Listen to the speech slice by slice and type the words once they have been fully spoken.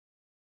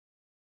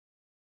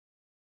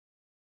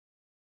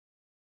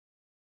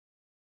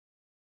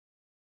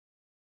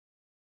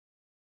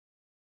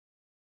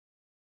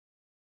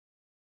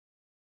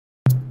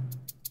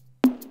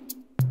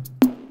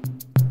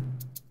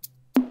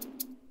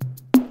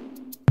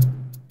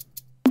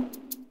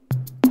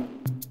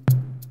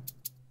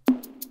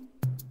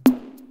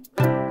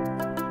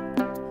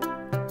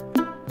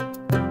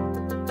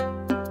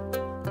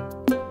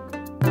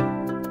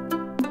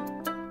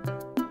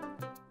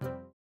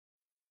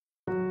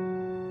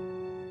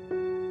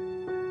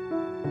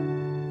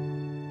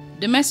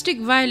Domestic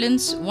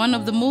violence, one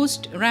of the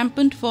most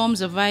rampant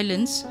forms of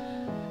violence,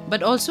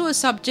 but also a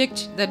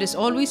subject that is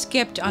always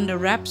kept under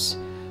wraps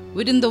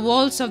within the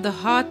walls of the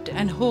heart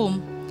and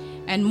home,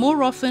 and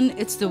more often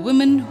it's the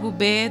women who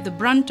bear the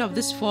brunt of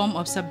this form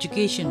of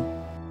subjugation.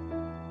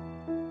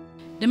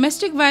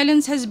 Domestic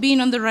violence has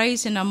been on the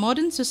rise in our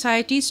modern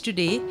societies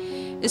today,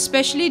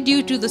 especially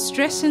due to the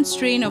stress and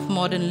strain of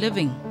modern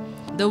living.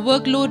 The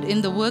workload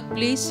in the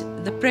workplace,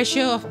 the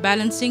pressure of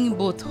balancing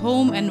both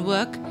home and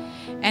work,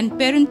 and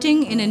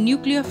parenting in a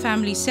nuclear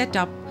family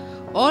setup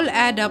all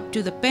add up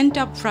to the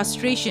pent-up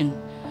frustration,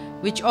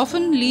 which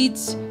often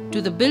leads to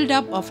the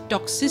build-up of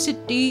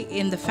toxicity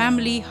in the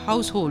family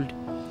household,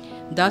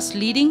 thus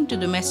leading to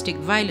domestic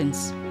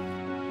violence.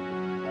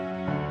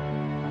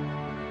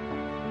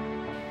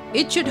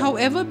 It should,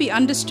 however, be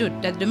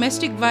understood that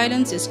domestic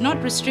violence is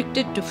not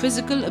restricted to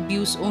physical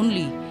abuse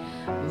only.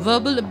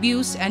 Verbal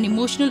abuse and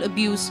emotional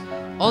abuse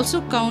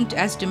also count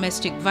as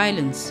domestic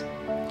violence.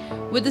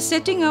 With the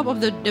setting up of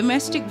the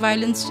Domestic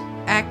Violence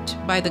Act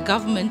by the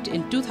government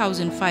in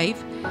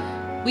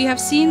 2005, we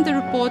have seen the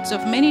reports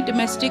of many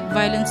domestic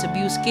violence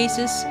abuse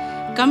cases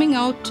coming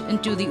out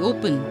into the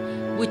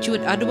open, which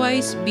would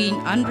otherwise be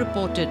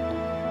unreported.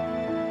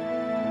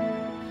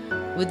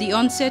 With the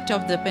onset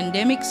of the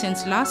pandemic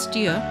since last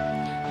year,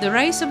 the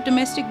rise of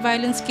domestic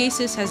violence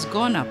cases has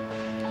gone up.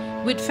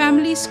 With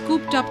families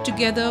cooped up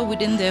together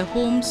within their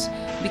homes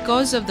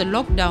because of the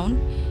lockdown,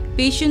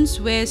 patience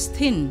wears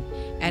thin,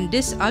 and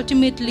this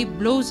ultimately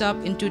blows up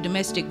into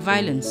domestic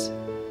violence.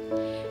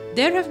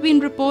 There have been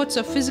reports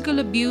of physical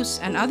abuse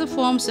and other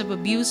forms of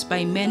abuse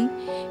by men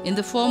in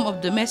the form of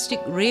domestic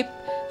rape,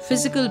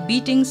 physical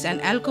beatings, and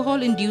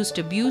alcohol-induced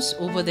abuse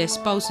over their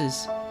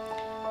spouses.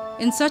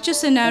 In such a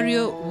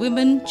scenario,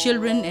 women,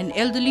 children, and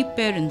elderly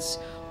parents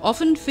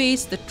often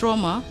face the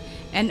trauma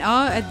and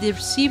are at the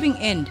receiving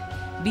end,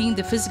 being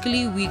the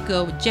physically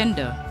weaker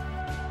gender.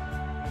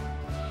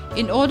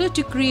 In order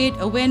to create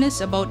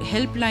awareness about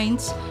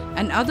helplines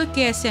and other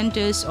care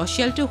centers or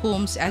shelter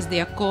homes as they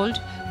are called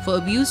for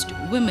abused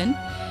women,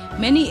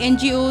 many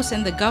NGOs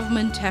and the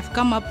government have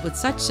come up with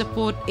such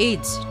support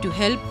aids to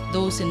help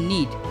those in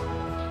need.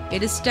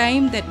 It is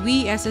time that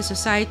we as a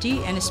society,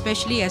 and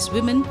especially as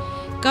women,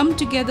 come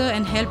together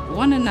and help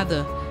one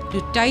another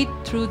to tide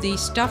through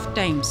these tough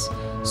times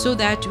so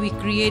that we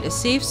create a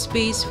safe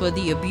space for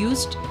the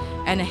abused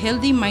and a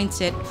healthy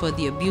mindset for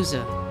the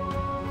abuser.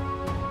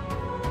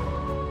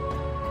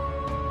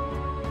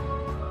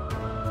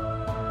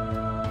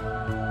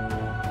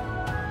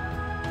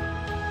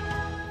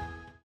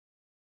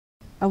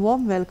 A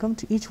warm welcome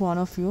to each one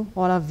of you,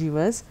 all our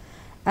viewers.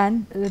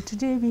 And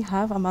today we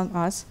have among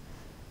us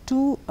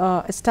two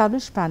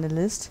established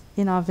panelists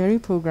in our very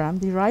program,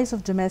 The Rise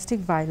of Domestic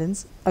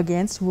Violence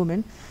Against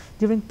Women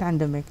During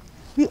Pandemic.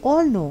 We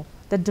all know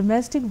that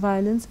domestic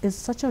violence is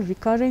such a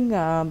recurring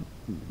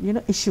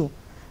issue,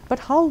 but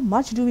how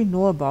much do we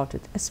know about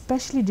it,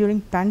 especially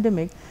during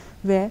pandemic,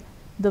 where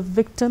the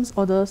victims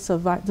or the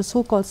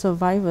so-called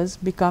survivors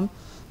become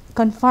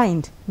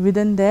confined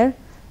within their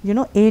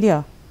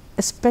area,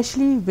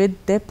 especially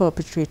with their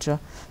perpetrator.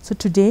 So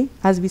today,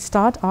 as we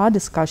start our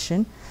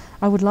discussion,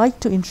 I would like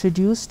to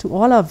introduce to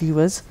all our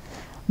viewers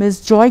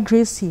Ms. Joy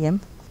Grace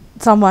CM,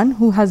 someone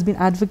who has been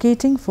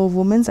advocating for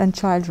women's and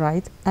child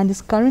rights and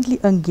is currently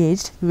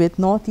engaged with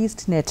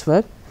Northeast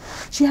Network.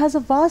 She has a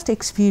vast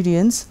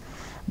experience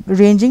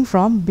ranging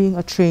from being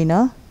a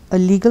trainer, a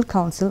legal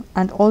counsel,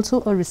 and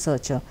also a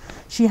researcher.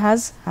 She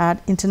has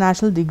had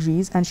international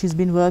degrees and she's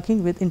been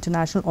working with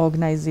international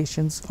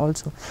organizations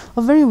also.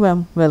 A very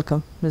warm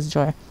welcome, Ms.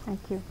 Joy. Thank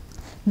you.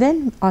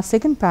 Then our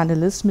second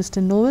panelist,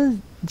 Mr. Noel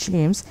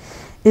James,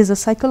 is a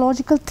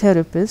psychological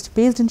therapist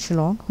based in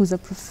Shillong, who is a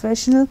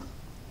professionally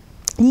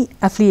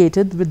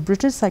affiliated with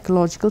British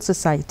Psychological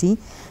Society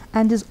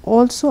and is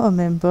also a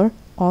member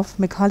of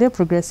Meghalaya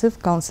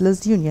Progressive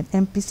Counsellors Union,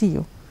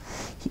 MPCU.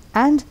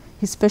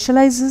 He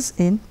specializes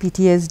in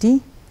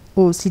PTSD,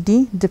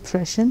 OCD,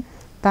 depression,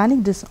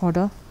 panic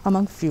disorder,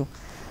 among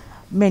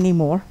many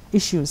more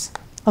issues.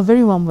 A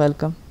very warm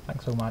welcome.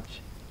 Thanks so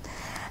much.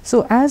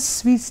 So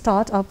as we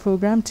start our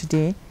program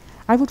today,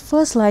 I would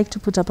first like to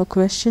put up a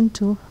question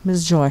to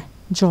Ms. Joy.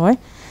 Joy,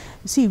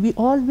 see, we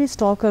always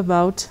talk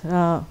about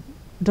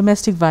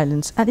domestic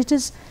violence, and it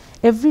is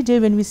every day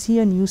when we see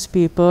a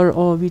newspaper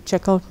or we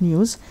check out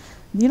news,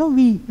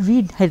 we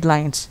read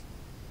headlines.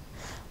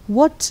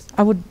 What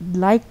I would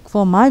like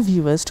for my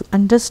viewers to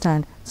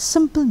understand the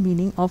simple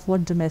meaning of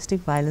what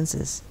domestic violence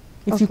is.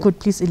 If you could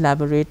please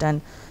elaborate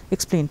and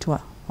explain to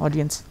our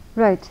audience.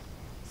 Right.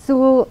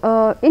 So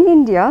in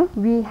India,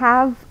 we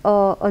have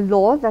a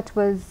law that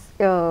was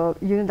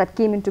that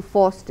came into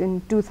force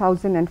in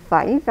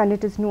 2005, and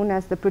it is known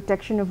as the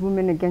Protection of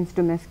Women Against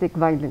Domestic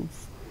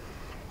Violence.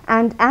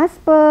 And as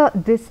per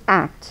this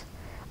act,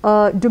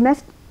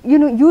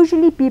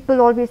 usually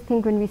people always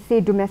think when we say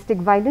domestic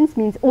violence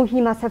means, oh, he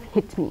must have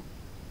hit me.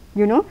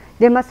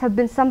 There must have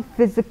been some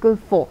physical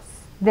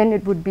force, then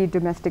it would be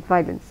domestic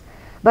violence.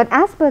 But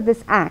as per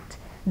this act,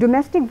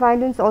 domestic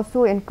violence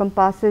also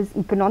encompasses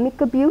economic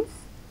abuse,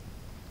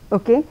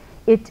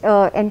 it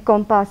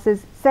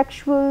encompasses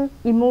sexual,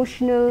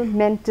 emotional,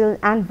 mental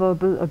and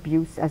verbal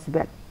abuse as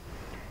well.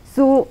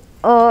 So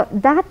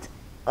that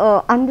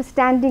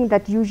understanding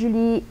that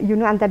usually,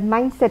 and that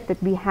mindset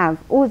that we have,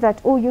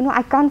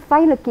 I can't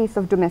file a case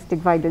of domestic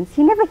violence.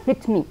 He never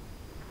hit me,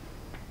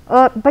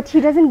 but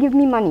he doesn't give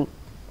me money.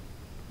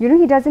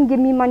 He doesn't give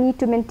me money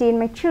to maintain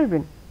my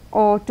children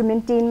or to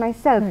maintain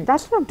myself. Right.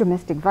 That's not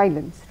domestic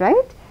violence,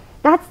 right?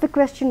 That's the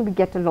question we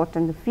get a lot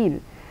in the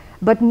field.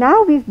 But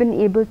now we've been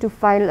able to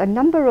file a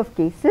number of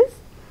cases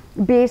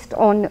based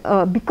on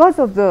because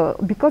of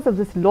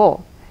this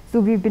law. So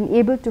we've been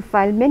able to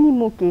file many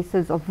more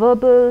cases of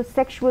verbal,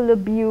 sexual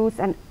abuse,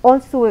 and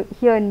also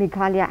here in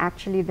Meghalaya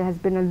actually there has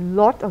been a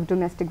lot of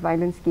domestic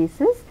violence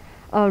cases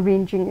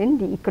ranging in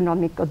the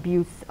economic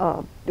abuse,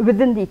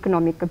 within the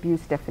economic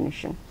abuse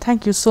definition.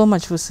 Thank you so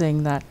much for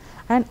saying that.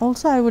 And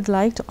also I would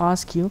like to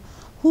ask you,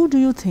 who do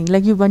you think,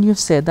 like when you've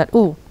said that,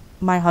 oh,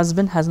 my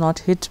husband has not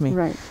hit me.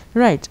 Right.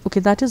 Right. Okay,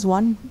 that is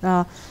one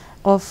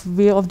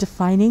way of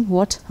defining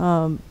what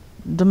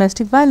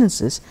domestic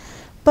violence is.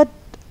 But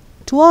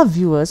to our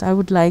viewers, I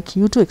would like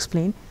you to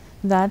explain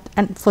that,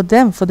 and for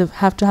them,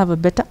 have to have a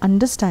better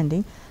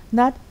understanding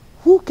that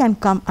who can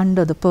come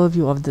under the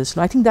purview of this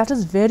law. I think that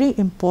is very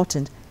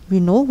important. We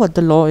know what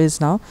the law is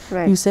now.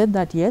 Right. You said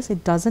that yes,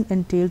 it doesn't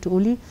entail to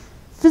only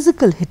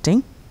physical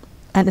hitting,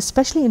 and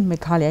especially in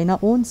Meghalaya, in our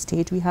own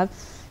state, we have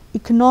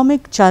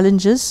economic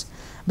challenges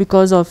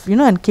because of,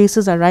 and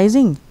cases are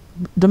rising,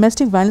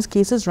 domestic violence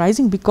cases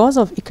rising because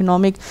of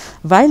economic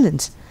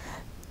violence.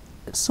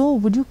 So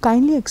would you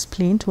kindly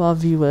explain to our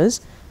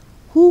viewers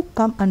who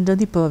come under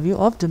the purview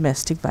of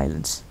domestic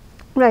violence?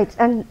 Right,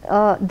 and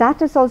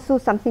that is also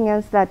something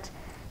else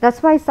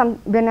that's why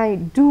when I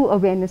do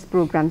awareness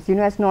programs,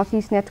 as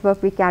Northeast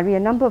Network, we carry a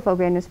number of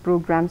awareness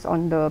programs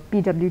on the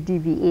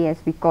PWDVA, as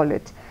we call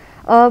it.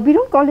 We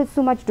don't call it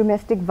so much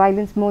domestic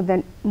violence, more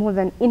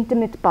than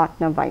intimate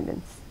partner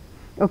violence.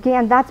 Okay,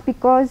 and that's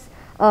because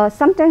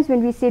sometimes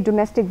when we say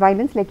domestic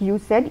violence, like you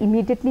said,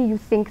 immediately you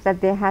think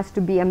that there has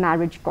to be a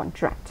marriage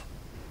contract,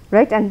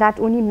 right? And that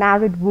only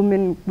married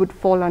women would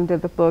fall under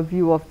the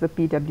purview of the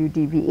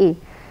PWDVA.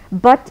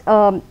 But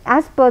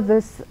as per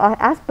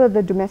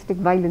the Domestic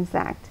Violence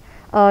Act,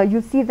 you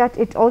see that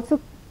it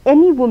also,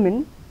 any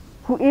woman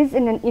who is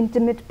in an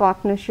intimate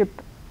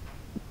partnership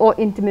or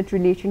intimate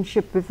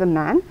relationship with a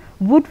man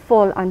would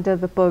fall under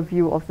the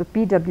purview of the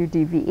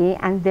PWDVA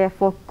and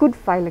therefore could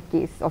file a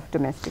case of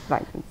domestic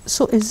violence.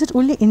 So is it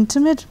only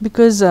intimate?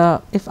 Because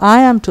if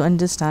I am to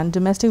understand,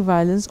 domestic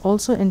violence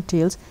also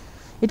entails,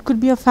 it could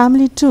be a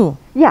family too.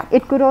 Yeah,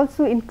 it could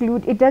also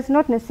include, it does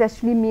not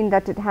necessarily mean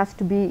that it has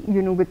to be,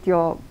 with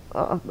your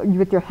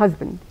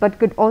husband, but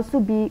could also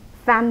be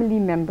family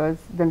members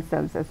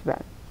themselves as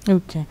well.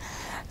 Okay.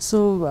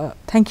 So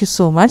thank you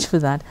so much for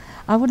that.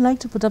 I would like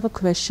to put up a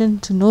question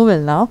to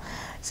Noel now.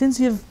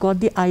 Since you've got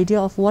the idea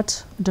of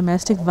what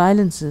domestic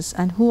violence is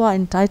and who are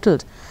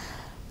entitled,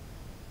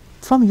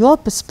 from your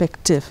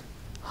perspective,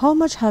 how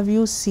much have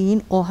you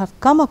seen or have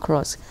come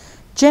across,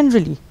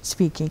 generally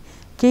speaking,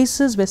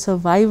 cases where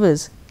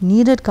survivors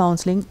needed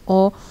counseling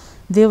or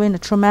they were in a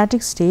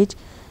traumatic stage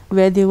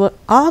where they were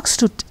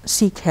asked to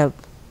seek help?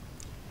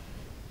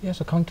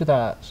 Yes, I come to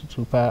that,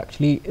 Super.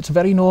 Actually, it's a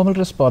very normal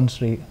response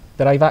rate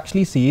that I've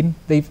actually seen.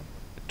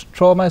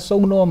 Trauma is so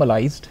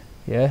normalized,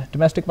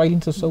 domestic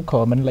violence is so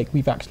common, like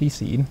we've actually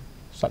seen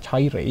such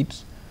high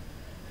rates.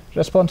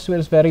 Response to it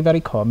is very,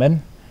 very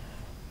common,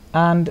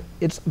 and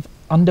it's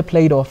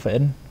underplayed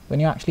often when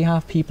you actually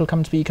have people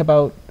come speak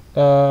about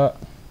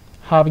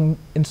having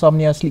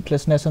insomnia,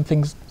 sleeplessness and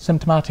things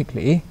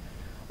symptomatically.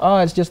 Oh,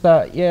 it's just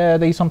that,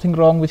 there's something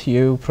wrong with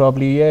you,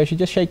 probably, you should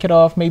just shake it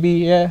off,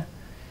 maybe,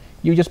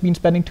 you've just been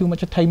spending too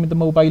much time with the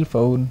mobile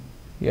phone,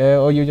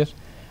 or you just,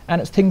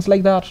 and it's things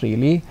like that,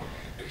 really.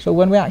 So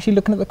when we're actually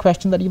looking at the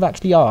question that you've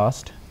actually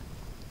asked,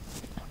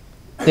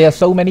 there are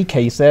so many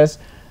cases,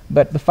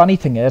 but the funny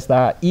thing is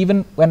that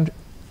even when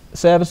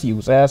service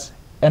users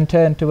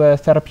enter into a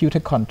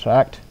therapeutic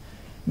contract,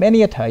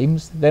 many a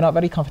times they're not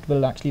very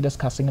comfortable actually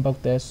discussing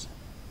about this.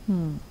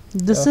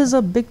 This is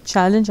a big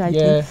challenge, I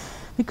think,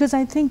 because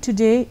I think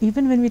today,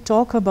 even when we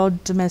talk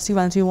about domestic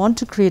violence, we want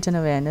to create an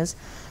awareness.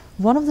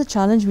 One of the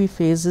challenges we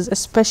face is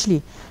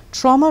especially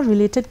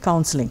trauma-related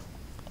counseling.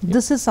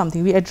 This is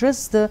something we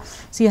address.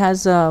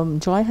 As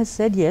Joy has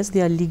said, yes,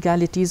 there are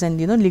legalities and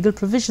legal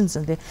provisions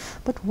in there.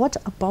 But what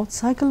about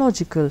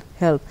psychological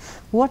help?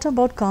 What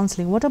about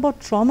counseling? What about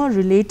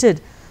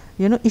trauma-related,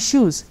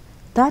 issues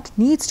that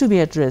needs to be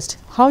addressed?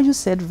 How you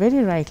said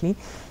very rightly,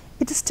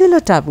 it is still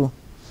a taboo.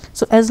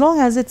 So as long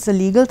as it's a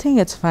legal thing,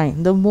 it's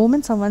fine. The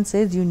moment someone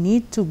says you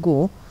need to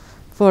go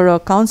for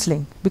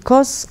counseling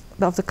because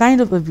of the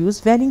kind of abuse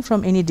varying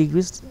from any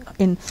degrees,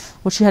 in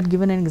what she had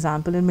given an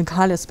example in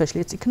Meghalaya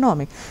especially, it's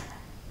economic.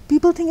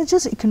 People think it's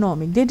just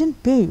economic, they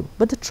didn't pay you,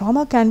 but the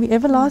trauma can be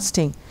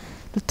everlasting.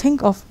 To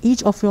think of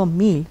each of your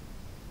meal,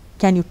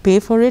 can you pay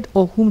for it,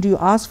 or whom do you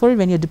ask for it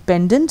when you're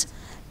dependent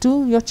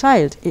to your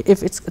child,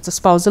 if it's a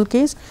spousal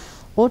case,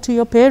 or to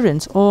your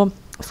parents or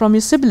from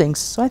your siblings.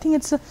 So I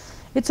think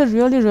it's a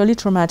really, really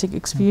traumatic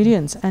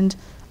experience. And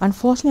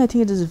unfortunately, I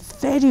think it is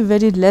very,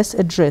 very less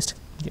addressed.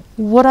 Yeah.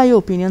 What are your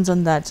opinions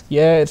on that?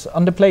 Yeah, it's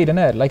underplayed, isn't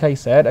it? Like I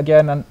said,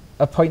 again, and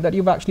a point that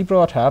you've actually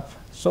brought up,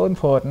 so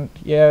important.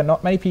 Yeah,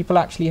 not many people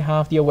actually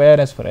have the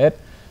awareness for it,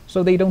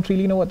 so they don't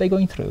really know what they're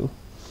going through.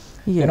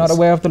 Yes. They're not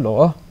aware of the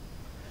law.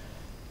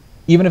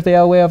 Even if they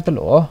are aware of the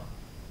law,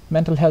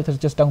 mental health is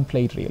just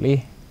downplayed,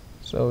 really.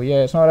 So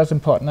yeah, it's not as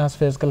important as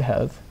physical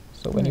health.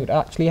 So when you'd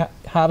actually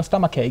have a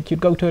stomach ache,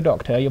 you'd go to a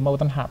doctor, you're more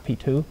than happy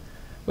to.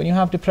 When you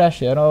have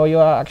depression, or you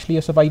are actually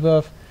a survivor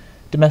of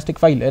domestic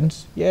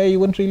violence, yeah, you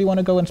wouldn't really want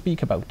to go and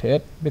speak about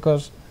it,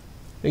 because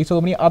there's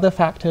so many other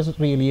factors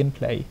really in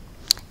play.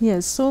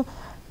 Yes, so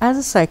as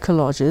a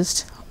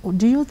psychologist,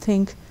 do you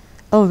think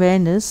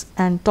awareness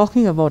and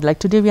talking about, like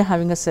today we are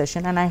having a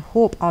session, and I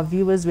hope our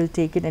viewers will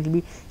take it and it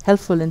will be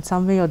helpful in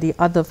some way or the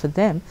other for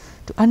them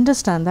to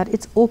understand that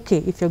it's okay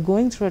if you're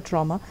going through a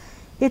trauma.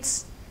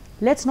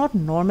 Let's not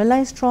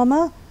normalize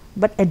trauma,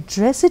 but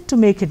address it to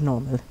make it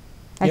normal.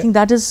 I think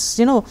that is,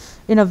 you know,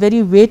 in a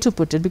very way to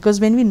put it, because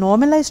when we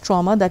normalize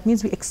trauma, that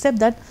means we accept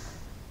that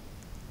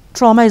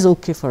trauma is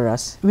okay for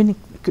us. We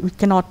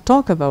cannot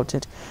talk about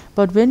it.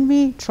 But when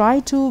we try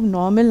to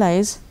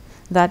normalize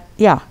that,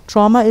 yeah,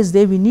 trauma is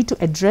there, we need to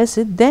address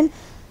it, then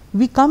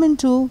we come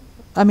into,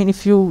 I mean,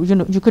 if you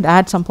could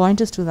add some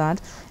pointers to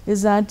that,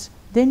 is that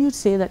then you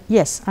say that,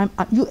 yes,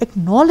 you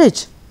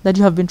acknowledge that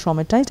you have been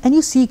traumatized and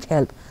you seek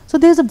help. So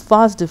there's a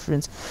vast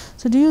difference.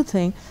 So do you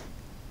think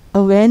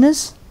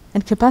awareness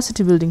and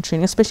capacity building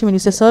training, especially when you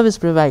say service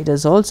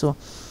providers also,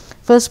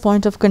 first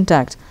point of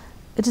contact,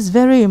 it is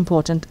very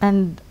important.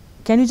 And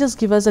can you just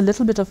give us a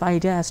little bit of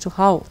idea as to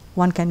how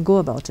one can go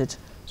about it?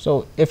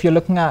 So if you're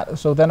looking at,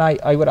 so then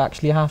I would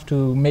actually have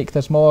to make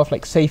this more of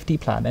like safety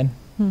planning.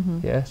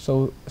 Yeah,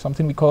 so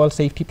something we call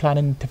safety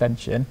planning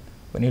intervention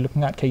when you're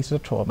looking at cases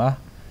of trauma.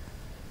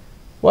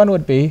 One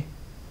would be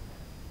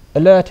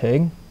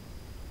alerting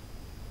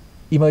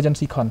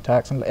emergency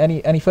contacts and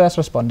any first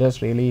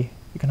responders, really.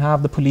 You can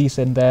have the police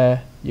in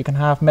there, you can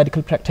have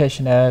medical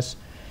practitioners,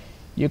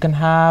 you can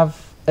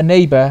have a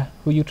neighbor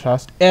who you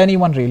trust,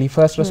 anyone really,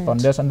 first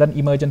responders, and then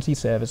emergency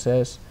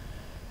services.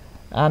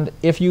 And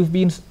if you've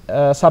been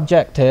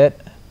subjected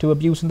to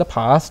abuse in the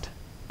past,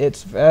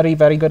 it's very,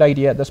 very good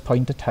idea at this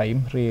point of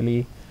time,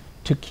 really,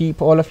 to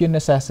keep all of your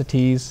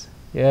necessities,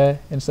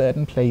 in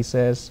certain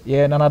places,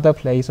 in another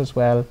place as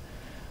well,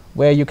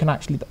 where you can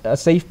actually, a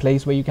safe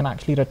place where you can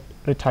actually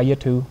retire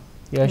to,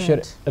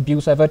 should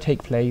abuse ever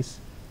take place.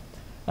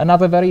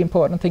 Another very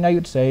important thing I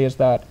would say is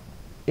that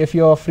if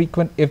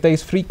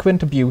there's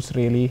frequent abuse,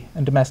 really,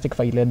 and domestic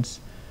violence,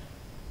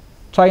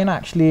 try and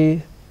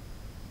actually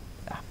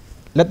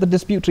let the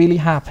dispute really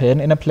happen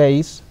in a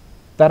place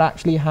that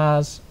actually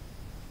has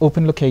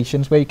open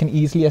locations where you can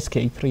easily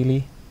escape,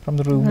 really, from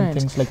the room and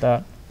things like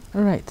that.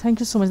 Right, thank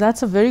you so much.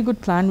 That's a very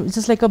good plan. It's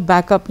just like a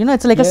backup, you know,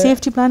 it's like a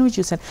safety plan which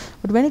you said.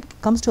 But when it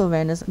comes to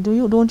awareness,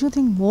 don't you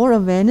think more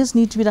awareness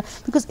needs to be done?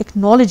 Because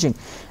acknowledging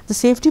the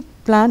safety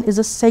plan is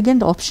a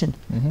second option.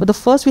 But the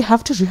first, we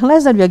have to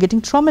realize that we are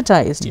getting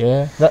traumatized.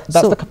 Yeah, that's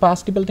the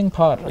capacity building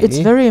part, really. It's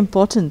very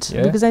important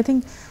because I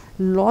think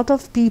a lot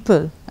of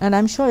people, and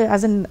I'm sure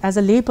as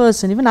a lay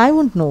person, even I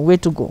won't know where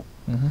to go.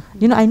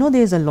 You know, I know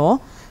there is a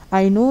law.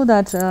 I know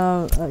that,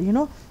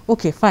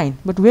 okay, fine,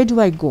 but where do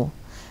I go?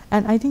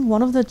 And I think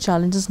one of the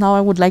challenges now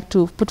I would like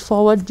to put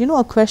forward,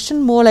 a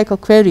question more like a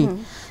query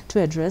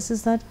to address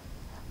is that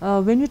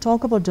when you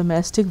talk about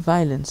domestic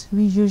violence,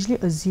 we usually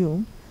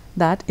assume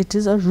that it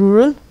is a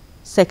rural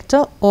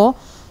sector or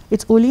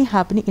it's only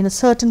happening in a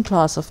certain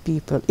class of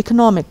people,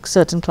 economic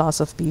certain class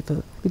of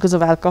people, because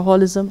of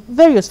alcoholism,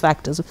 various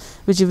factors,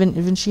 which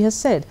even she has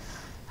said.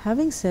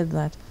 Having said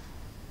that,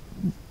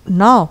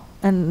 now,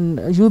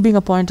 and you being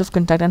a point of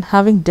contact and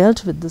having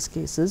dealt with these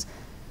cases,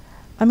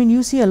 I mean,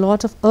 you see a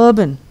lot of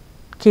urban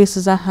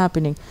cases are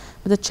happening,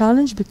 but the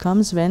challenge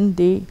becomes when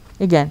they,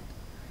 again,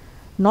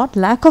 not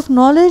lack of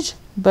knowledge,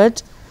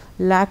 but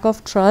lack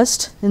of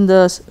trust in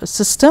the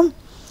system,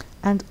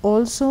 and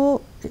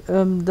also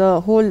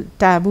the whole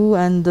taboo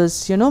and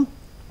this,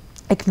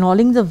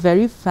 acknowledging the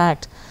very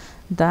fact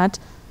that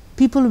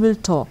people will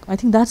talk. I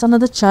think that's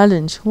another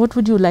challenge. What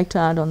would you like to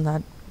add on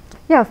that?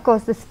 Yeah, of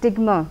course, the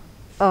stigma,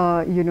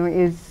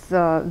 is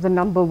the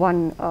number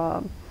one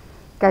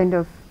kind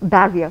of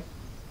barrier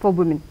for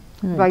women.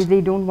 Why they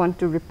don't want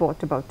to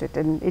report about it,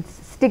 and it's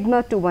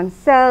stigma to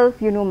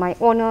oneself, my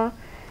honor,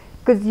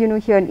 because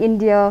here in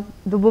India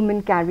the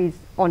woman carries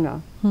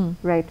honor,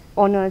 right?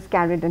 Honor is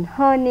carried in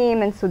her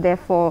name, and so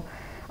therefore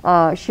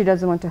she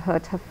doesn't want to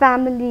hurt her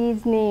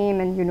family's name,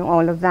 and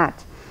all of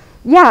that.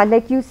 Yeah,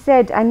 like you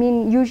said, I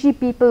mean, usually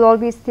people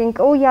always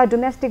think, oh yeah,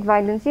 domestic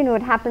violence,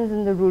 it happens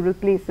in the rural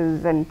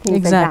places and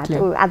things like that,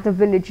 or at the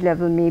village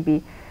level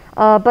maybe.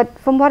 But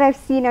from what I've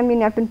seen, I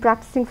mean, I've been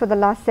practicing for the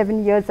last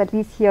 7 years, at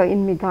least here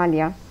in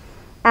Meghalaya.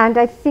 And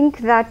I think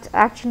that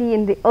actually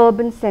in the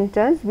urban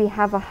centers, we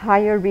have a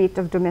higher rate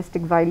of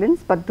domestic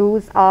violence, but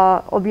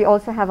we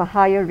also have a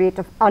higher rate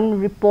of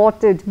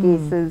unreported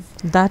cases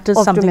that is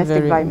of something domestic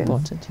very violence.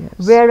 Important,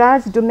 yes.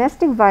 Whereas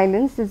domestic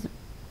violence is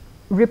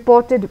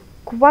reported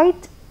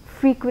quite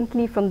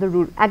frequently from the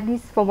rural, at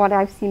least from what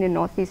I've seen in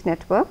Northeast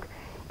Network,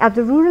 at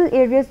the rural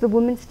areas the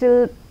women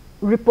still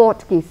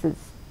report cases,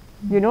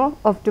 you know,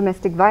 of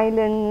domestic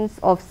violence,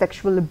 of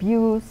sexual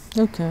abuse.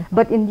 Okay.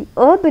 But in the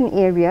urban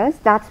areas,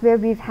 that's where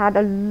we've had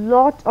a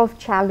lot of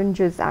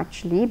challenges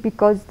actually,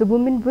 because the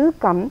women will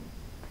come,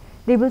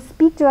 they will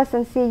speak to us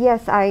and say,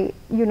 yes,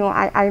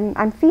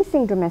 I'm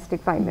facing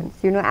domestic violence,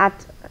 you know,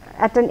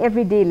 at an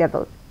everyday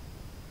level.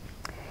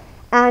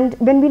 And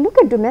when we look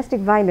at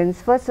domestic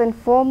violence, first and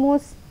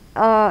foremost,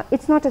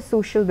 it's not a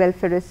social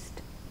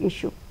welfareist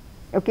issue.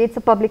 Okay, it's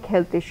a public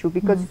health issue,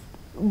 because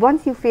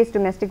once you face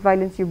domestic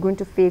violence, you're going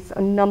to face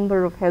a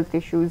number of health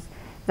issues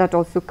that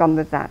also come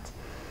with that.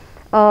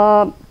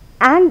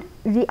 And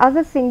the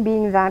other thing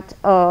being that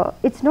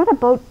it's not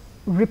about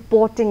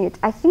reporting it.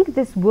 I think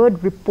this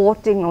word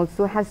reporting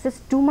also has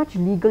just too much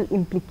legal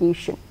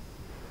implication.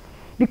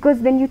 Because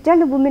when you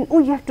tell a woman, oh,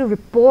 you have to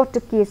report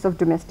a case of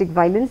domestic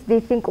violence, they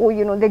think, oh,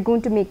 you know, they're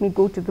going to make me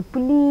go to the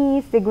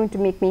police, they're going to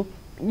make me,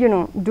 you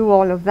know, do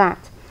all of that.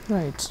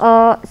 Right.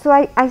 So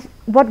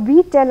what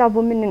we tell our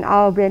women in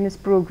our awareness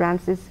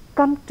programs is,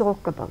 come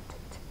talk about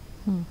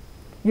it.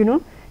 You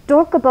know,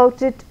 talk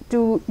about it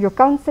to your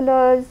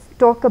counselors,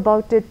 talk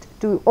about it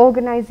to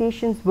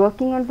organizations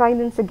working on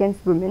violence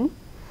against women,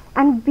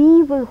 and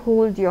we will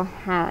hold your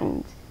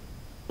hand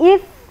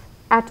if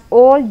at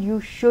all you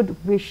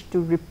should wish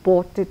to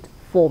report it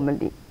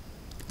formally.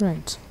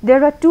 Right.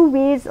 There are two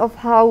ways of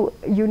how,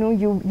 you know,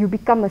 you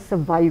become a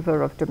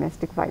survivor of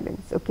domestic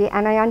violence, okay?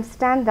 And I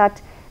understand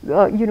that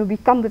you know, we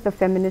come with a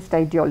feminist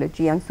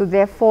ideology, and so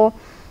therefore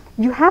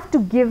you have to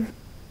give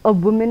a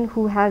woman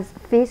who has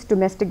faced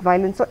domestic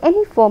violence or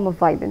any form of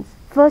violence,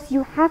 first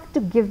you have to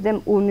give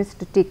them onus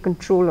to take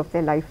control of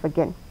their life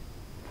again.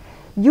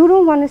 You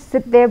don't want to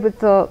sit there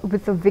with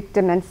a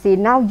victim and say,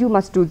 now you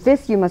must do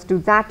this, you must do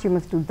that, you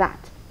must do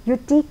that. You're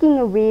taking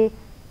away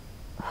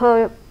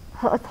her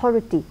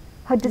authority,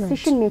 her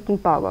decision-making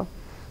power.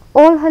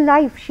 All her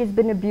life she's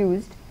been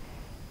abused.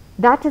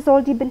 That has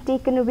already been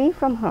taken away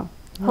from her.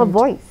 Her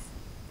voice,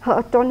 her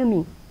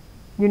autonomy,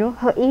 you know,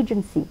 her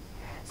agency.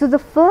 So the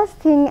first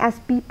thing as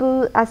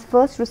people, as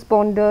first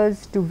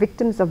responders to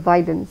victims of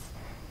violence,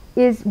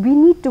 is we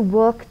need to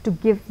work to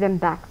give them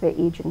back their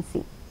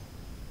agency.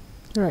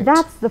 Right.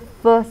 That's the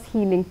first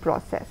healing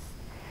process.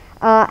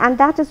 And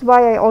that is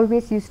why I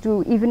always used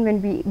to, even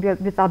when we're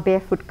with our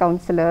barefoot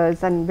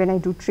counselors and when I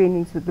do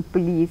trainings with the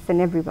police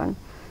and everyone,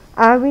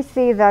 I always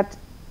say that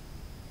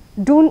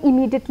don't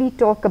immediately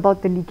talk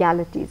about the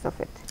legalities of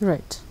it.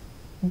 Right.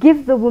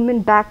 Give the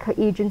woman back her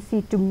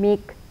agency to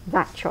make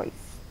that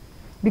choice,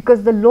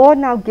 because the law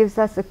now gives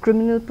us a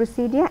criminal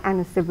procedure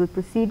and a civil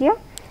procedure,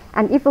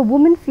 and if a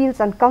woman feels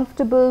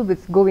uncomfortable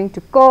with going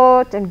to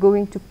court and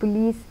going to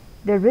police,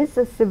 there is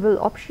a civil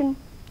option,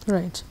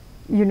 Right.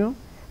 you know,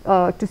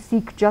 to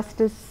seek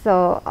justice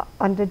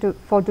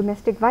for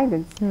domestic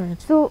violence.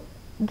 Right. So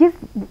give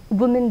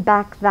women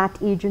back that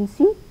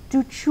agency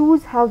to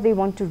choose how they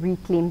want to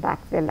reclaim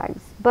back their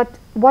lives. But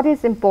what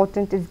is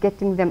important is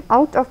getting them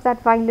out of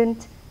that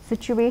violent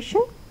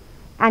situation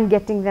and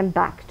getting them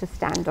back to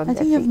stand on I their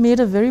think you've feet. made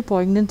a very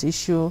poignant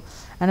issue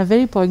and a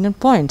very poignant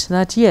point,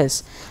 that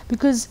yes,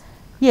 because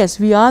yes,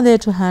 we are there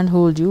to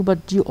handhold you,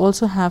 but you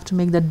also have to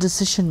make that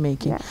decision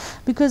making. Yeah.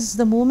 Because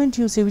the moment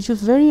you say, which you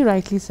very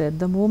rightly said,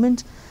 the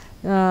moment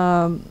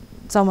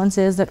someone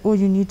says that, oh,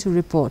 you need to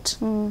report,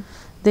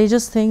 they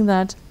just think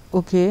that,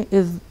 okay,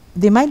 if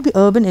they might be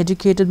urban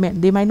educated,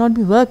 they might not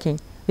be working,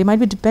 they might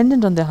be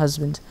dependent on their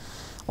husband,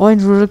 or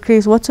in rural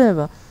case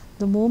whatsoever.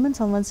 The moment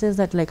someone says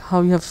that, like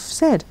how you have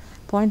said,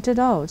 pointed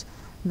out,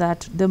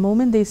 that the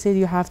moment they say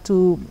you have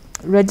to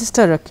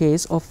register a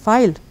case or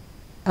file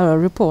a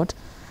report,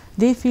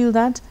 they feel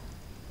that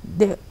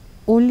the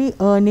only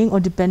earning or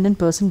dependent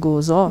person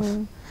goes off.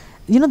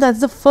 You know, that's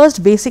the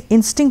first basic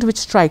instinct which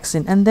strikes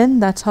in, and then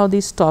that's how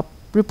they stop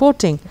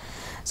reporting.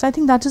 So I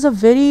think that is a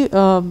very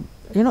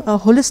you know, a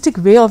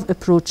holistic way of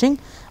approaching.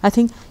 I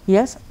think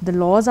yes, the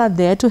laws are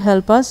there to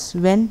help us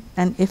when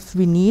and if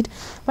we need,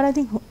 but I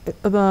think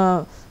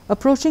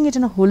approaching it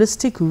in a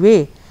holistic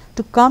way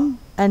to come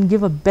and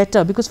give a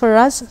better, because for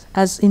us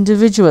as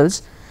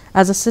individuals,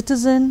 as a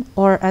citizen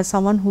or as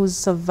someone who's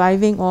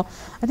surviving, or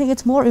I think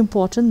it's more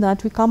important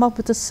that we come up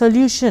with a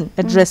solution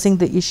addressing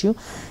the issue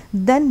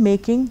than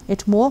making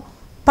it more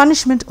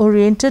punishment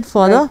oriented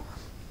for the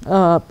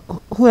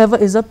whoever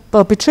is a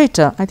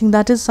perpetrator. I think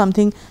that is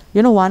something,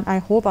 you know, one I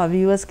hope our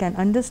viewers can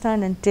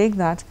understand and take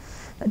that.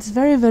 It's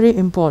very, very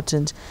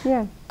important.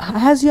 Yeah.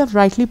 As you have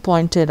rightly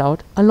pointed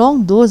out,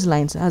 along those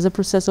lines, as a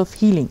process of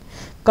healing,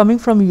 coming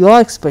from your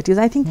expertise,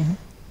 I think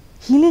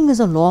healing is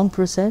a long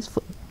process.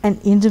 For an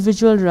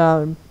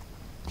individual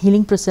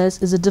healing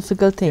process is a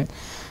difficult thing.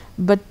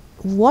 But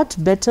what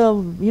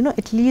better, you know,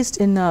 at least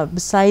in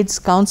besides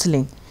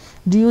counseling,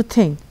 do you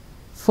think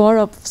for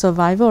a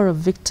survivor or a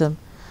victim,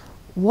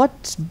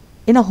 what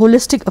in a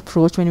holistic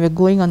approach, when we're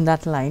going on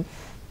that line,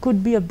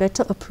 could be a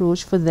better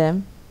approach for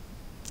them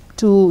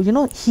to, you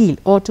know, heal,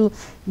 or to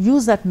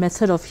use that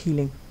method of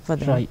healing for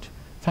them? Right.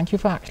 Thank you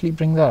for actually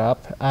bringing that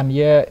up. And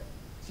yeah,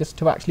 just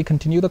to actually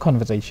continue the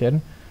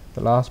conversation,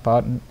 the last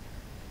part, and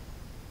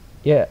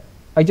yeah,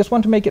 I just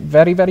want to make it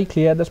very, very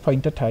clear at this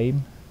point of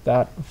time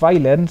that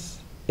violence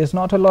is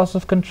not a loss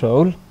of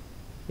control.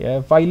 Yeah,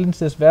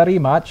 violence is very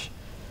much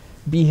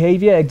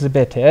behavior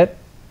exhibited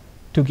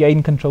to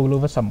gain control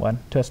over someone,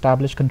 to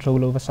establish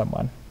control over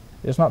someone.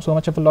 There's not so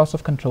much of a loss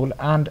of control,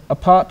 and a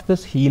part of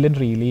this healing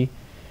really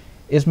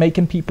is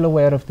making people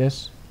aware of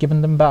this,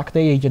 giving them back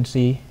their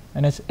agency,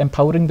 and it's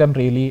empowering them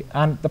really.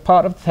 And the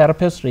part of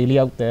therapists really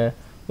out there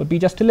would be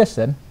just to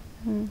listen.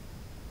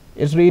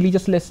 It's really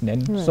just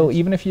listening. Right. So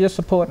even if you're just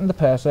supporting the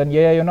person,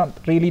 yeah, you're not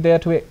really there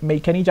to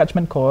make any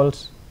judgment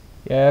calls,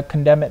 yeah,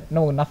 condemn it,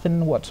 no,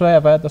 nothing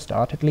whatsoever at the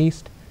start at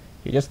least.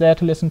 You're just there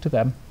to listen to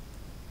them,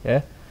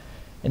 yeah,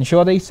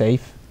 ensure they're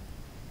safe.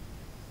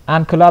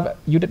 And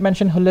you did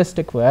mention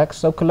holistic work,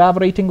 so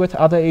collaborating with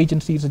other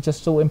agencies is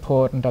just so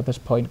important at this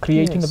point,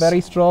 creating a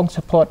very strong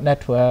support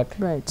network,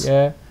 Right.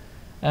 yeah,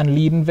 and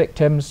leading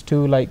victims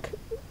to like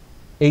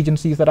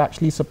agencies that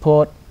actually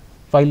support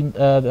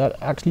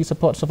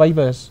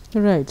survivors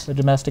Right. of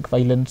domestic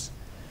violence.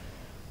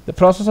 The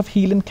process of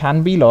healing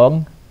can be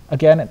long,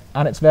 again,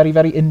 and it's very,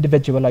 very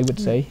individual, I would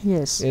say.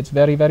 Yes. It's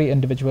very, very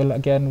individual.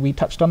 Again, we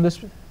touched on this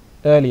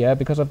earlier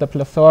because of the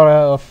plethora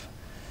of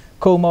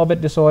comorbid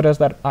disorders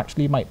that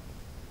actually might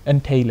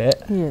entail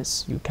it.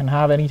 Yes. You can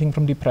have anything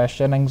from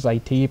depression,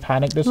 anxiety,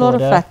 panic A disorder,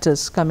 lot of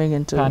factors coming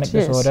into panic it.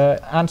 Yes. disorder,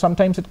 and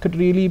sometimes it could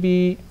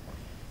really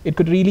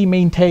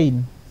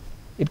maintain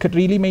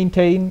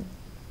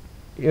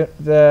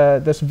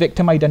this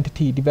victim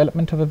identity,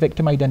 development of a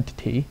victim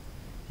identity,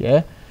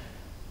 yeah.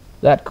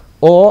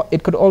 Or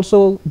it could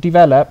also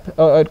develop,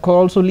 it could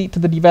also lead to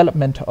the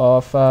development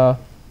of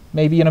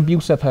maybe an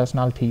abusive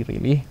personality,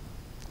 really.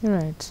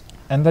 Right.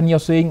 And then you're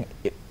seeing,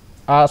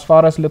 as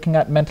far as looking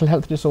at mental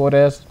health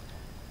disorders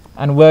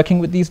and working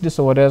with these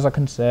disorders are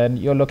concerned,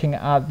 you're looking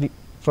at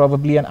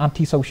probably an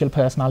antisocial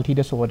personality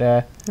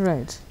disorder.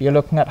 Right. You're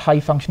looking at high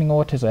functioning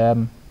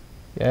autism.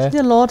 Yeah.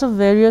 There are a lot of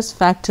various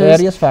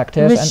factors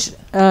which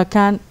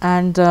can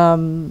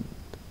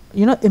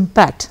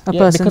impact a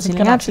person's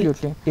healing.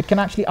 Absolutely. It can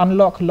actually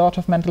unlock a lot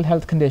of mental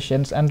health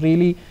conditions, and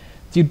really,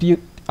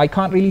 I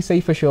can't really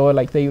say for sure,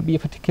 like there would be a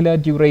particular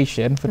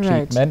duration for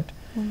treatment.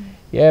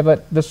 Yeah,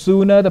 but the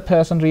sooner the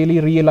person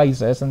really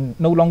realizes and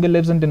no longer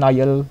lives in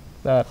denial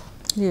that,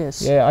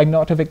 yeah, I'm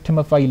not a victim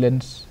of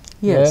violence.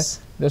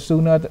 Yes. Yeah, the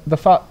sooner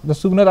the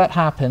sooner that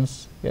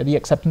happens, yeah, the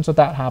acceptance of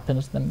that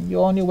happens, then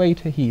you're on your way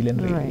to healing,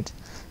 really. Right.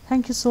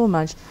 Thank you so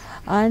much.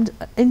 And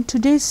in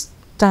today's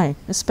time,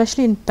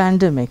 especially in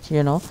pandemic,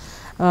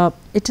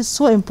 it is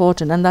so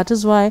important, and that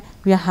is why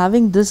we are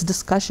having this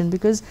discussion,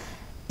 because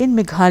in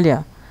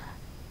Meghalaya,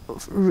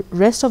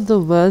 rest of the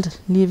world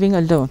leaving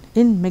alone,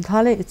 in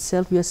Meghalaya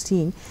itself we are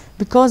seeing,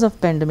 because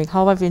of pandemic,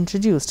 how I've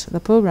introduced the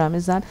program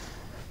is that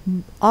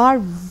our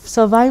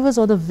survivors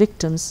or the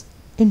victims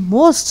in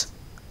most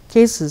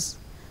cases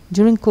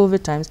during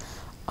COVID times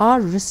are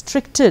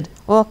restricted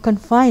or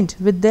confined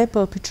with their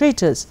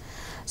perpetrators.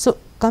 So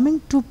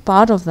coming to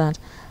part of that,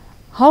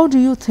 how do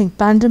you think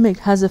pandemic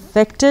has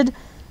affected,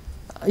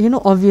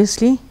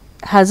 obviously,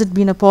 has it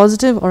been a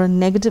positive or a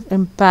negative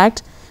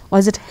impact, or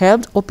has it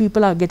helped, or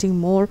people are getting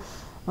more,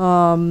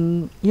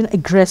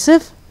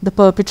 aggressive, the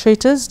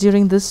perpetrators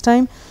during this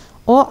time,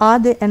 or are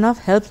there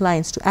enough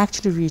helplines to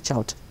actually reach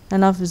out?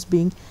 Enough is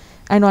being,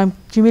 I know I'm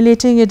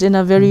accumulating it in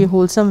a very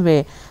wholesome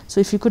way. So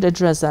if you could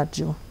address that,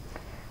 Joe.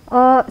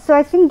 So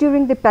I think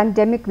during the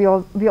pandemic, we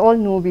all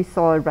know we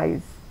saw a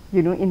rise,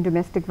 in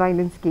domestic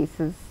violence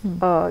cases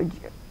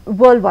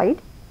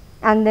worldwide,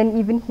 and then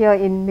even here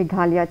in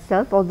Meghalaya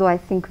itself, although I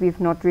think we've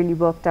not really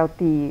worked out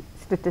the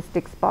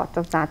statistics part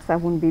of that, so I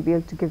won't be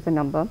able to give the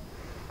number.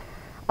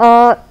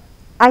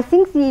 I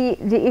think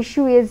the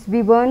issue is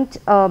we weren't,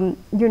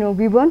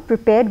 we weren't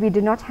prepared. We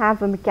did not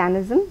have a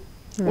mechanism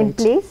in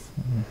place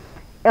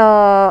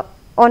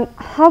on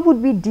how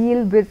would we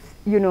deal with,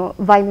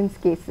 violence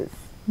cases.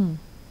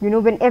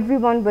 When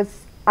everyone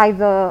was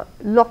either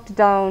locked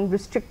down,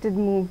 restricted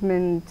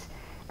movement,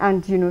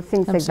 and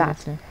things like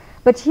that.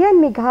 But here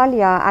in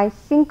Meghalaya, I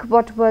think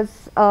what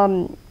was,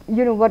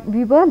 what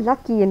we were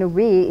lucky in a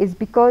way is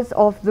because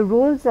of the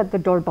roles that the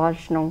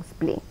Dorbashnongs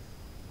play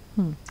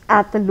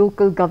at the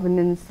local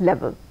governance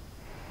level.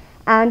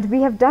 And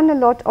we have done a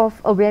lot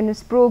of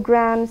awareness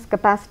programs,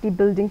 capacity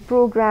building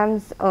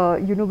programs,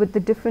 with the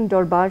different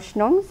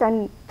Dorbashnongs,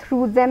 and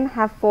through them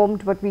have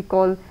formed what we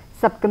call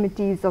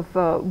subcommittees of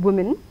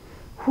women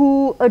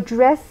who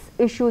address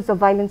issues of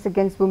violence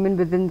against women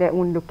within their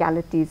own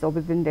localities or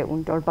within their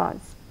own Dorbars.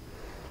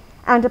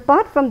 And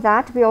apart from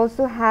that, we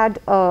also had,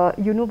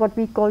 what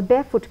we call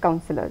barefoot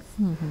counselors.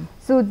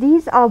 So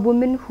these are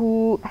women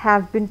who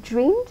have been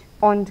trained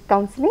on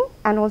counseling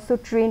and also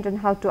trained on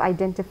how to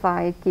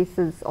identify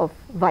cases of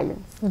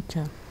violence.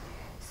 Okay.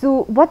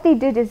 So what they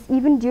did is,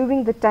 even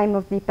during the time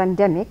of the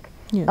pandemic,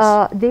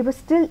 they were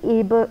still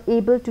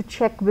able to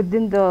check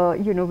within the,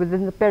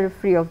 within the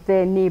periphery of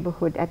their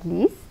neighborhood at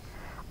least,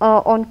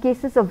 on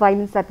cases of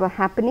violence that were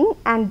happening,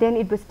 and then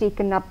it was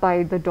taken up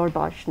by the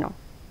Dorbashnong.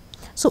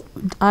 So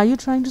are you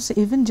trying to say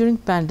even during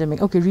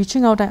pandemic, okay,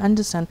 reaching out I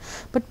understand,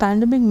 but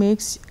pandemic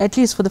makes, at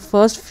least for the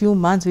first few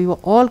months, we were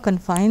all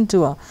confined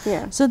to our.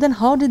 Yeah. So then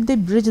how did they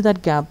bridge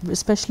that gap,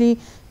 especially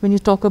when you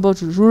talk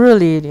about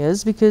rural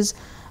areas, because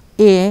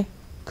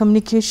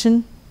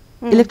communication,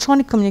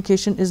 electronic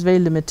communication is very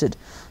limited.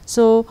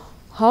 So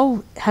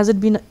how has it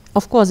been?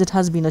 Of course, it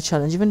has been a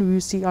challenge. Even we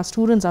see our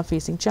students are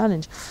facing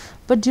challenge.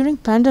 But during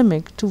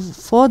pandemic,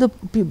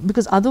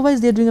 because otherwise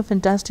they're doing a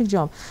fantastic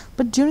job.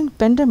 But during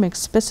pandemic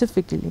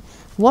specifically,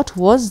 what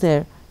was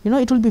there? You know,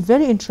 it will be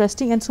very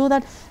interesting, and so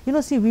that, you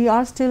know, see, we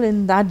are still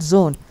in that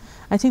zone.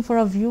 I think for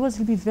our viewers,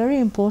 it will be very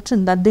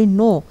important that they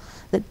know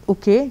that,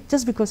 okay,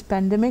 just because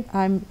pandemic,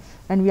 I'm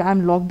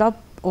locked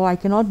up, or I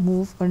cannot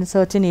move in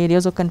certain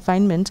areas of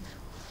confinement,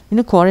 in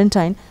a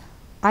quarantine,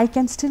 I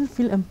can still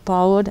feel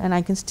empowered and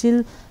I can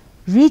still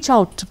reach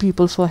out to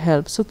people for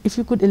help. So if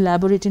you could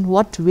elaborate in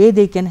what way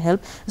they can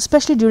help,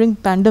 especially during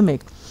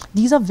pandemic.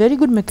 These are very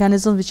good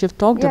mechanisms which you've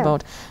talked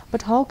about,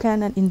 but how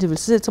can an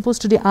individual, suppose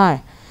today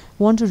I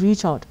want to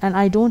reach out and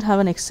I don't have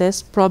an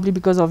access, probably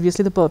because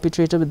obviously the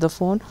perpetrator with the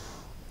phone,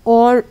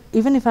 or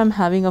even if I'm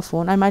having a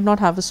phone, I might not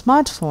have a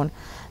smartphone.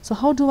 So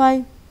how do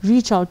I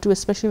reach out to,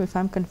 especially if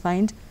I'm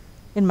confined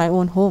in my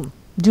own home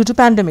due to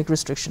pandemic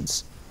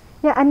restrictions?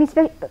 Yeah, I mean,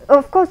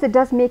 of course, it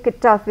does make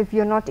it tough if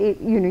you're not,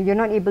 you're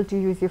not able to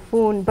use your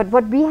phone. But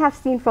what we have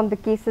seen from the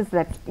cases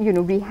that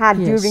we had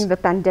during the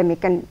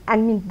pandemic, and I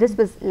mean, this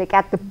was like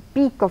at the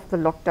peak of the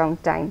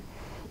lockdown time,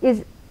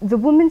 is the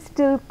women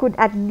still could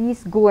at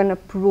least go and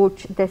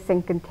approach their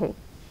senkanthe,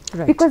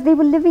 because they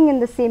were living in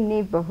the same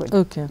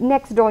neighborhood,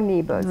 next door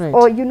neighbors,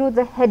 or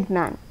the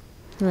headman.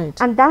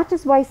 And that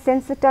is why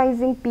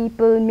sensitizing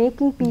people,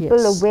 making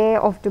people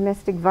aware of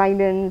domestic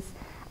violence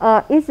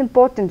is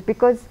important,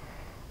 because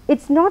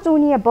it's not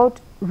only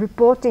about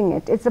reporting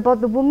it, it's about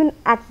the woman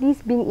at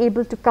least being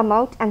able to come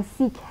out and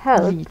seek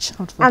help,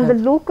 and the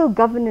local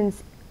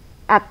governance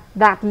at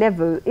that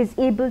level is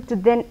able to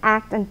then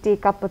act and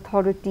take up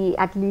authority,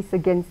 at least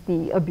against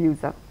the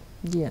abuser.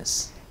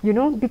 Yes.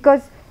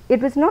 Because it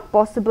was not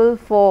possible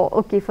for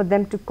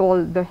them to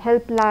call the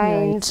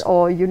helplines,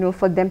 or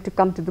for them to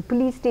come to the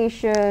police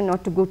station or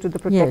to go to the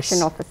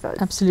protection officers.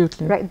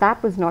 Absolutely. Right,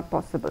 that was not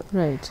possible.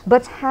 Right.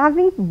 But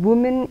having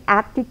women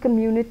at the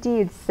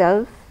community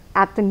itself,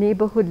 at the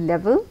neighborhood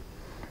level,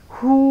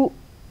 who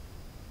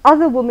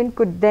other women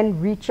could then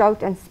reach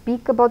out and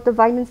speak about the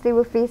violence they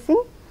were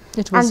facing.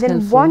 It was and then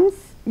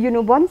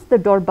helpful. once the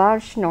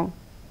Dorbarshno,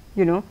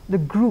 the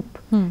group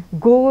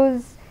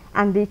goes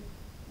and they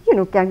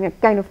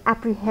kind of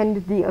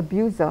apprehend the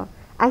abuser,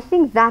 I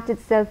think that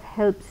itself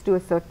helps to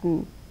a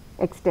certain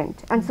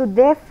extent. And so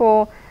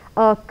therefore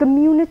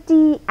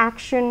community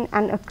action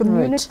and a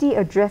community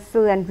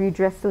addressal and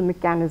redressal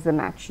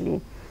mechanism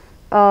actually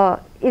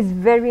is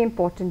very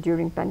important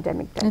during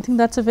pandemic times. I think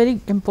that's a very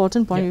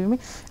important point.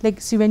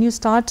 Like, see, when you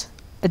start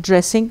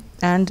addressing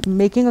and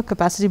making a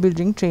capacity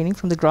building training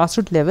from the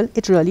grassroots level,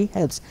 it really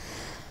helps.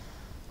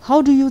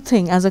 How do you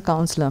think, as a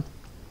counselor,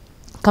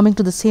 coming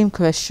to the same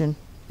question,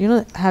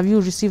 have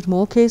you received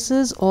more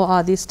cases, or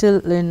are they still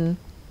in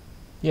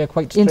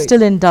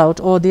still in doubt,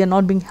 or they are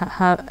not being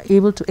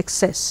able to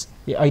access?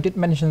 Yeah, I did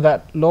mention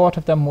that a lot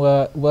of them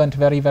weren't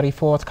very, very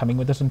forthcoming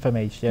with this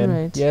information.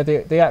 Right. Yeah,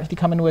 they actually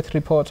come in with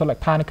reports of like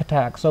panic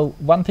attacks. So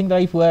one thing that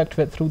I've worked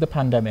with through the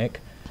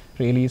pandemic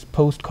really is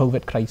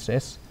post-COVID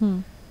crisis,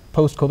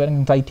 post-COVID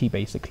anxiety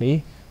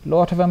basically. A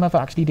lot of them have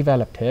actually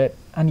developed it.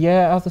 And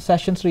yeah, as the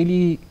sessions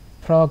really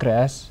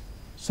progress,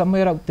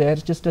 somewhere out there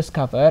it's just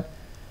discovered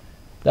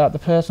that the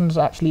person's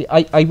actually,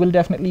 I will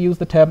definitely use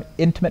the term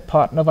intimate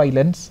partner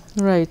violence.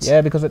 Right. Yeah,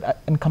 because it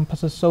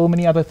encompasses so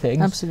many other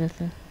things.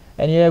 Absolutely.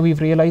 And yeah, we've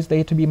realized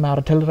there to be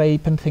marital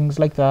rape and things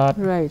like that.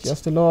 Right.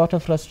 Just a lot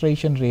of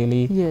frustration,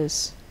 really.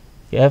 Yes.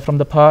 Yeah, from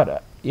the part,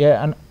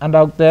 and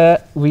out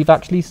there, we've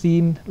actually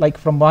seen, like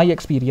from my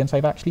experience,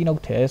 I've actually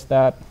noticed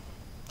that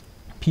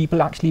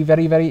people actually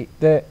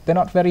they're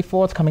not very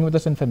forthcoming with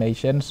this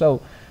information.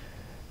 So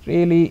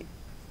really,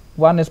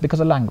 one is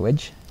because of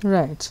language.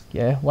 Right.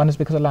 Yeah, one is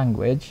because of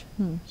language.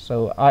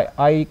 So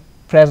I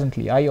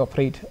presently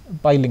operate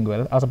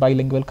bilingual as a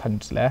bilingual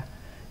counsellor.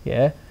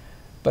 Yeah.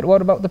 But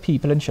what about the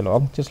people in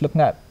Shillong?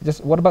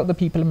 What about the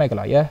people in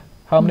Meghalaya?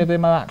 How many of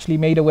them are actually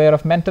made aware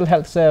of mental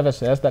health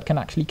services that can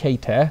actually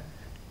cater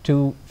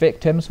to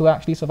victims who are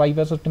actually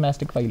survivors of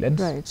domestic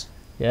violence? Right.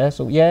 Yeah,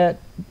 so yeah,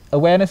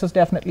 awareness is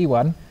definitely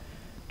one.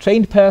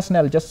 Trained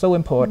personnel, just so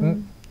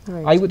important.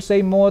 Right. I would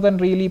say more than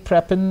really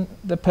prepping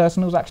the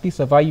person who's actually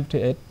survived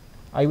it,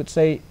 I would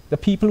say the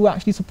people who are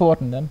actually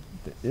supporting them,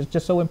 it's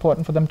just so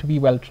important for them to be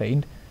well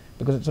trained,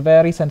 because it's a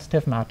very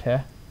sensitive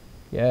matter.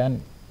 Yeah,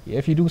 and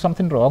if you do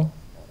something wrong,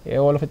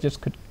 all of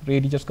it could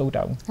really just go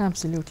down.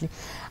 Absolutely.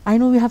 I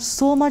know we have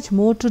so much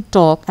more to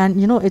talk,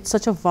 and it's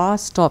such a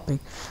vast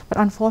topic, but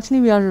unfortunately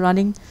we are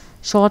running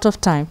short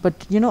of time. But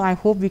I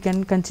hope we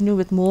can continue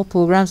with more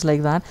programs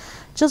like that.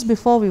 Just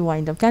before we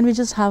wind up, can we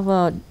just have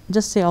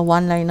say a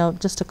one-liner,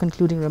 just a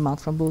concluding remark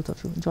from both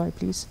of you? Joy,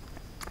 please.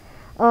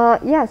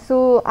 Yeah,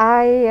 so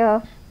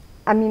I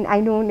I mean, I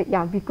know,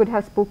 yeah, we could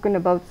have spoken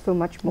about so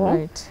much more.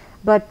 Right.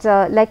 But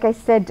like I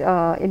said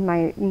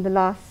in the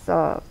last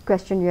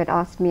question you had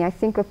asked me, I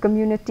think a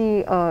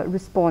community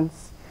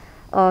response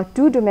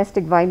to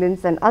domestic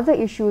violence and other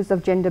issues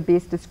of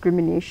gender-based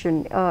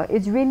discrimination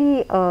is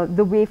really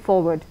the way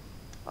forward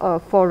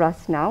for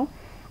us now.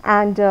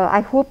 And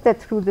I hope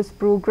that through this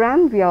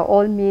program we are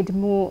all made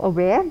more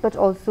aware, but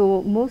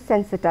also more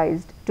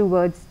sensitized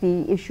towards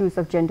the issues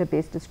of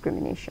gender-based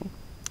discrimination.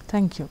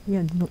 Thank you.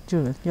 Yeah, no,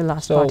 Jewel, your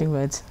last So, parting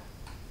words.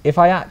 if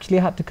I actually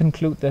had to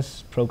conclude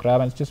this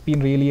program, it's just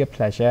been really a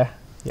pleasure.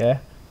 Yeah,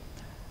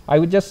 I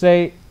would just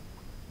say,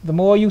 the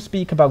more you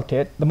speak about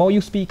it, the more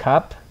you speak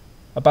up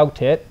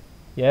about it,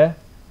 yeah,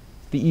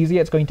 the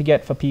easier it's going to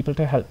get for people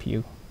to help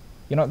you.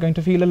 You're not going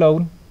to feel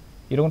alone.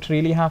 You don't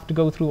really have to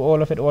go through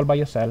all of it all by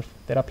yourself.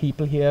 There are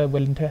people here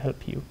willing to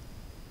help you.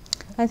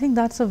 I think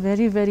that's a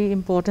very, very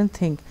important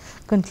thing,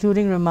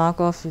 concluding remark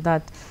of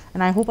that,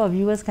 and I hope our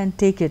viewers can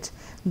take it,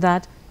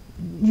 that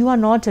you are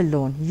not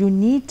alone. You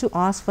need to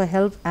ask for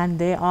help, and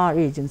there are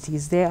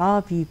agencies, there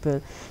are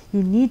people.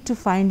 You need to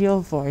find your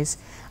voice.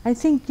 I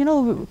think, you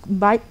know,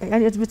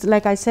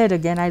 like I said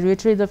again, I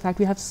reiterate the fact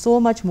we have so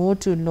much more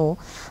to know,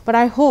 but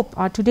I hope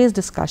our today's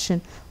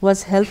discussion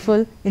was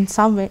helpful in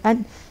some way,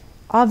 and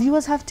our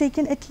viewers have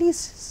taken at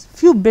least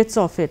few bits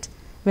of it.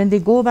 When they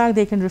go back,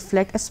 they can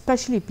reflect,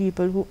 especially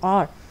people who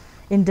are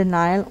in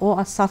denial or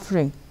are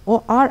suffering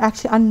or are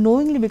actually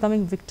unknowingly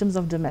becoming victims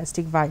of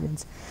domestic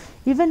violence.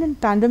 Even in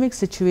pandemic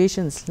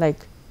situations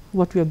like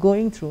what we are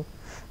going through,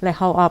 like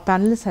how our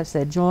panelists have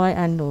said, Joy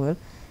and Noel,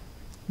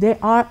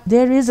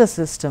 there is a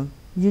system.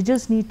 You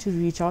just need to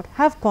reach out,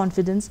 have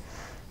confidence,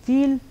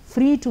 feel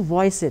free to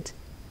voice it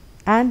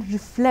and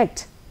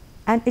reflect.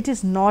 And it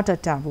is not a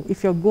taboo.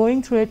 If you're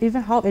going through it,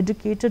 even how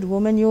educated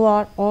woman you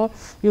are, or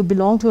you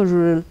belong to a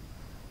rural,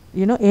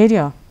 you know,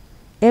 area,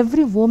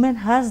 every woman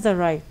has the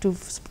right to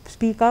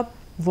speak up,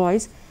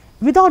 voice,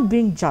 without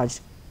being judged.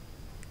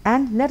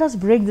 And let us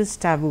break this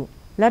taboo.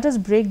 Let us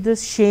break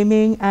this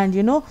shaming and,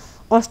 you know,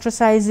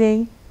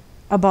 ostracizing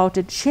about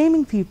it,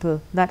 shaming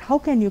people that how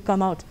can you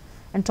come out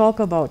and talk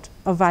about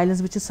a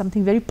violence which is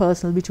something very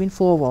personal between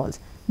four walls.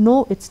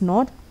 No, it's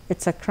not.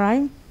 It's a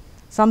crime.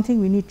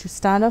 Something we need to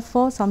stand up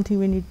for, something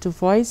we need to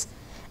voice,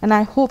 and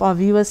I hope our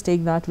viewers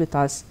take that with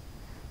us.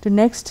 To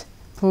next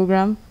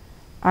program,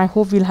 I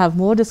hope we'll have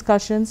more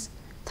discussions.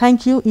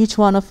 Thank you, each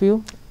one of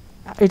you.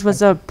 It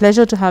was a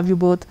pleasure to have you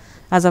both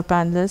as a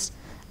panelist,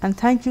 and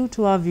thank you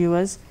to our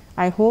viewers.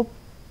 I hope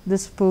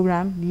this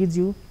program leads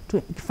you to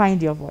find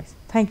your voice.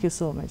 Thank you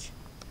so much.